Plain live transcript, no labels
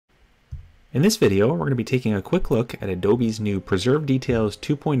In this video, we're going to be taking a quick look at Adobe's new Preserve Details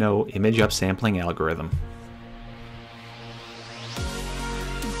 2.0 image upsampling algorithm.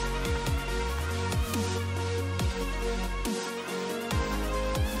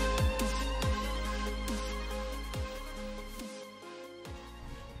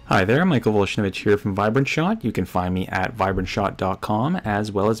 Hi there, Michael Volshinovich here from VibrantShot. You can find me at vibrantshot.com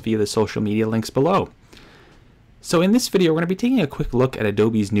as well as via the social media links below. So in this video, we're going to be taking a quick look at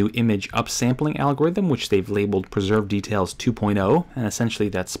Adobe's new image upsampling algorithm, which they've labeled Preserve Details 2.0, and essentially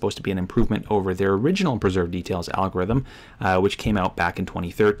that's supposed to be an improvement over their original Preserve Details algorithm, which came out back in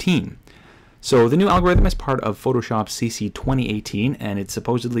 2013. So the new algorithm is part of Photoshop CC 2018, and it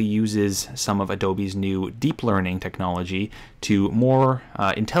supposedly uses some of Adobe's new deep learning technology to more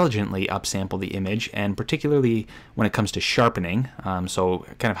intelligently upsample the image, and particularly when it comes to sharpening. So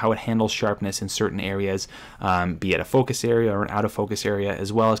kind of how it handles sharpness in certain areas, be it a focus area or an out of focus area,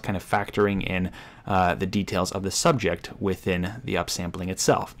 as well as kind of factoring in the details of the subject within the upsampling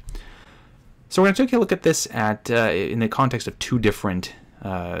itself. So we're going to take a look at this in the context of two different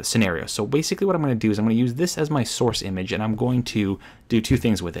scenario. So basically what I'm going to do is I'm going to use this as my source image, and I'm going to do two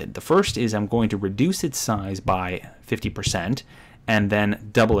things with it. The first is I'm going to reduce its size by 50% and then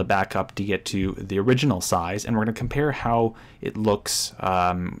double it back up to get to the original size, and we're going to compare how it looks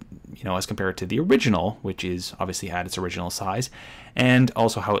as compared to the original, which is obviously had its original size, and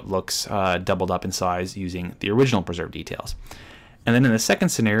also how it looks doubled up in size using the original Preserve Details. And then in the second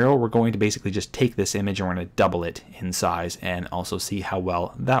scenario, we're going to basically just take this image and we're going to double it in size and also see how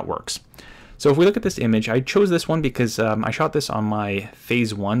well that works. So if we look at this image, I chose this one because I shot this on my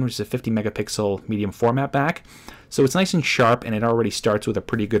Phase 1, which is a 50 megapixel medium format back. So it's nice and sharp, and it already starts with a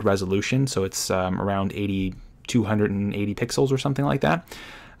pretty good resolution. So it's around 280 pixels or something like that.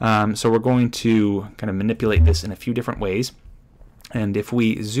 So we're going to kind of manipulate this in a few different ways. And if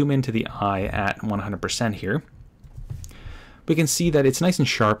we zoom into the eye at 100% here, we can see that it's nice and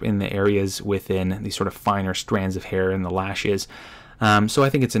sharp in the areas within these sort of finer strands of hair and the lashes. So I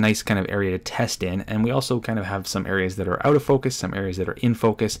think it's a nice kind of area to test in, and we also kind of have some areas that are out of focus, some areas that are in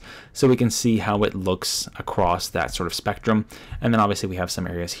focus, so we can see how it looks across that sort of spectrum. And then obviously we have some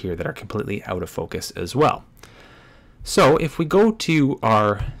areas here that are completely out of focus as well. So if we go to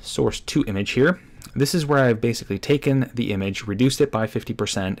our source 2 image here, this is where I've basically taken the image, reduced it by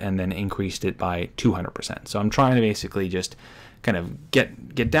 50%, and then increased it by 200%. So I'm trying to basically just kind of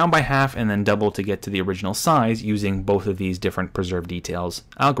get down by half and then double to get to the original size using both of these different Preserve Details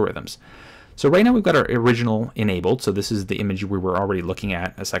algorithms. So right now we've got our original enabled, so this is the image we were already looking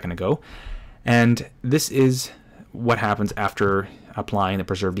at a second ago. And this is what happens after applying the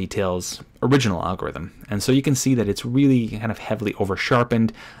Preserve Details original algorithm. And so you can see that it's really kind of heavily over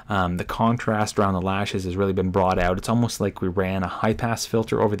sharpened. The contrast around the lashes has really been brought out. It's almost like we ran a high pass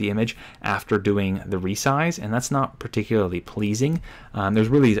filter over the image after doing the resize, and that's not particularly pleasing. There's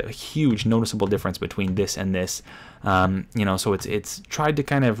really a huge noticeable difference between this and this. So it's tried to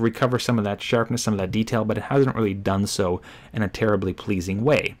kind of recover some of that sharpness, some of that detail, but it hasn't really done so in a terribly pleasing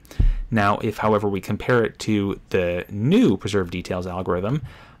way. Now, if, however, we compare it to the new Preserve Details algorithm,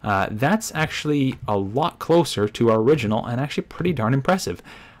 that's actually a lot closer to our original and actually pretty darn impressive.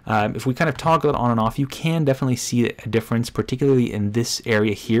 If we kind of toggle it on and off, you can definitely see a difference, particularly in this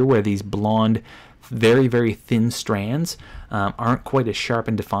area here where these blonde, very, very thin strands aren't quite as sharp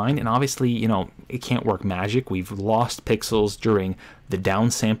and defined. And obviously, it can't work magic. We've lost pixels during the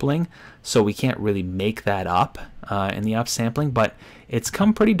downsampling, so we can't really make that up in the upsampling, but it's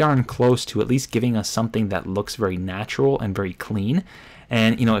come pretty darn close to at least giving us something that looks very natural and very clean.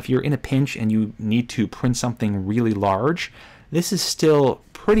 And if you're in a pinch and you need to print something really large, this is still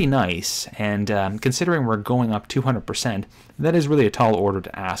pretty nice, and considering we're going up 200%, that is really a tall order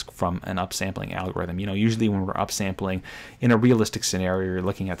to ask from an upsampling algorithm. Usually when we're upsampling in a realistic scenario, you're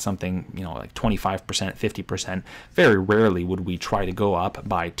looking at something, like 25%, 50%. Very rarely would we try to go up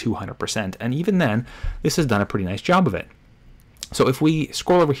by 200%, and even then, this has done a pretty nice job of it. So if we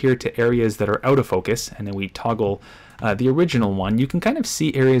scroll over here to areas that are out of focus, and then we toggle the original one, you can kind of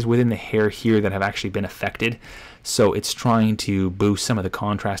see areas within the hair here that have actually been affected. So it's trying to boost some of the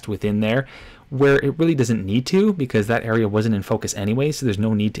contrast within there, where it really doesn't need to, because that area wasn't in focus anyway, so there's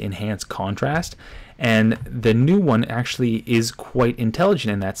no need to enhance contrast. And the new one actually is quite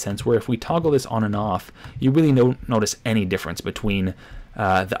intelligent in that sense, where if we toggle this on and off, you really don't notice any difference between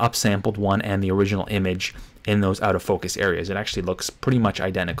the upsampled one and the original image in those out of focus areas. It actually looks pretty much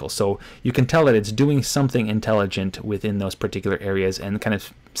identical. So you can tell that it's doing something intelligent within those particular areas, and kind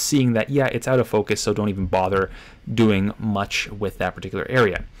of seeing that, yeah, it's out of focus, so don't even bother doing much with that particular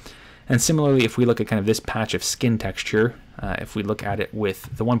area. And similarly, if we look at kind of this patch of skin texture, if we look at it with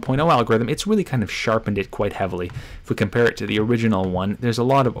the 1.0 algorithm, it's really kind of sharpened it quite heavily. If we compare it to the original one, there's a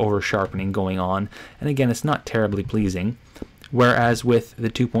lot of over sharpening going on, and again, it's not terribly pleasing. Whereas with the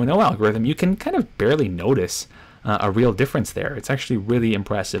 2.0 algorithm, you can kind of barely notice a real difference there. It's actually really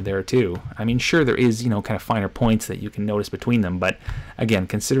impressive there too. I mean, sure, there is, kind of finer points that you can notice between them, but again,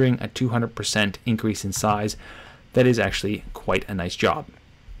 considering a 200% increase in size, that is actually quite a nice job.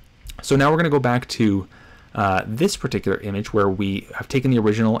 So now we're going to go back to this particular image where we have taken the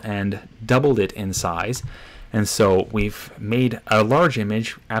original and doubled it in size. And so we've made a large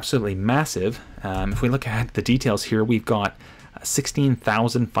image, absolutely massive. If we look at the details here, we've got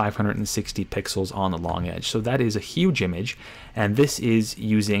 16,560 pixels on the long edge. So that is a huge image, and this is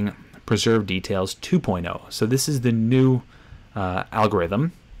using Preserve Details 2.0. So this is the new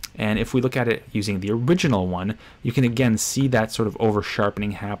algorithm, and if we look at it using the original one, you can again see that sort of over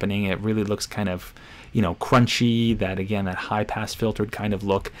sharpening happening. It really looks kind of crunchy, that high pass filtered kind of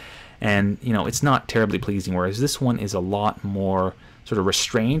look, and it's not terribly pleasing, whereas this one is a lot more sort of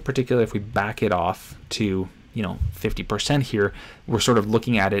restrained, particularly if we back it off to 50% here. We're sort of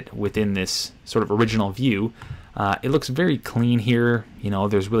looking at it within this sort of original view. It looks very clean here.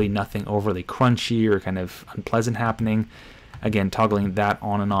 There's really nothing overly crunchy or kind of unpleasant happening. Again, toggling that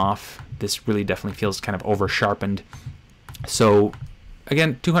on and off, this really definitely feels kind of over sharpened. So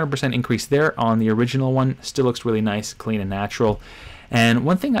again, 200% increase there on the original one. Still looks really nice, clean and natural. And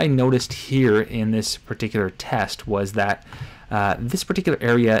one thing I noticed here in this particular test was that this particular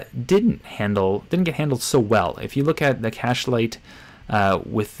area didn't get handled so well. If you look at the cache light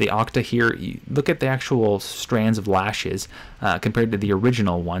with the Octa here, you look at the actual strands of lashes compared to the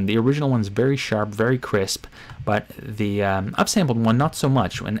original one. The original one's very sharp, very crisp, but the upsampled one not so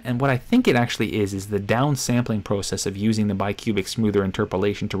much. And what I think it actually is the downsampling process of using the bicubic smoother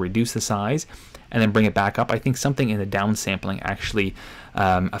interpolation to reduce the size and then bring it back up. I think something in the downsampling actually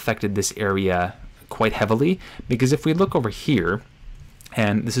affected this area quite heavily, because if we look over here,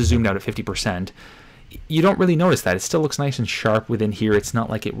 and this is zoomed out at 50%, you don't really notice that. It still looks nice and sharp within here. It's not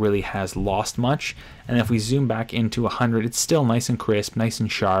like it really has lost much. And if we zoom back into 100, it's still nice and crisp, nice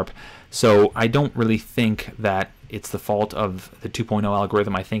and sharp. So I don't really think that it's the fault of the 2.0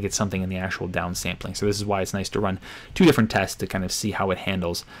 algorithm. I think it's something in the actual downsampling. So this is why it's nice to run two different tests to kind of see how it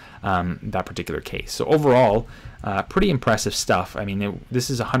handles that particular case. So overall, pretty impressive stuff. I mean, this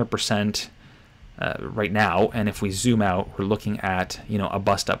is 100% right now, and if we zoom out, we're looking at a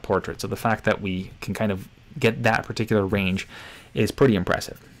bust-up portrait. So the fact that we can kind of get that particular range is pretty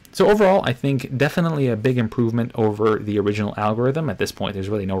impressive. So overall, I think definitely a big improvement over the original algorithm. At this point, there's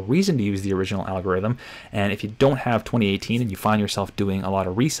really no reason to use the original algorithm, and if you don't have 2018 and you find yourself doing a lot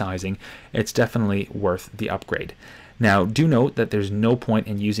of resizing, it's definitely worth the upgrade. Now, do note that there's no point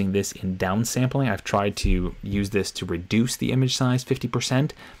in using this in downsampling. I've tried to use this to reduce the image size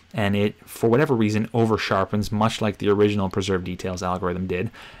 50%, and it, for whatever reason, over sharpens, much like the original Preserve Details algorithm did.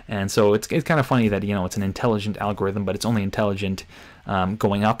 And so it's kind of funny that it's an intelligent algorithm, but it's only intelligent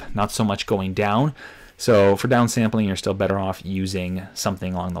going up, not so much going down. So for downsampling, you're still better off using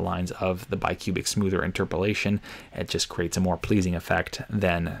something along the lines of the bicubic smoother interpolation. It just creates a more pleasing effect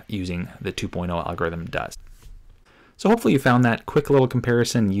than using the 2.0 algorithm does. So hopefully you found that quick little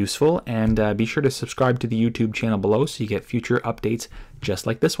comparison useful, and be sure to subscribe to the YouTube channel below so you get future updates just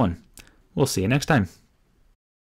like this one. We'll see you next time.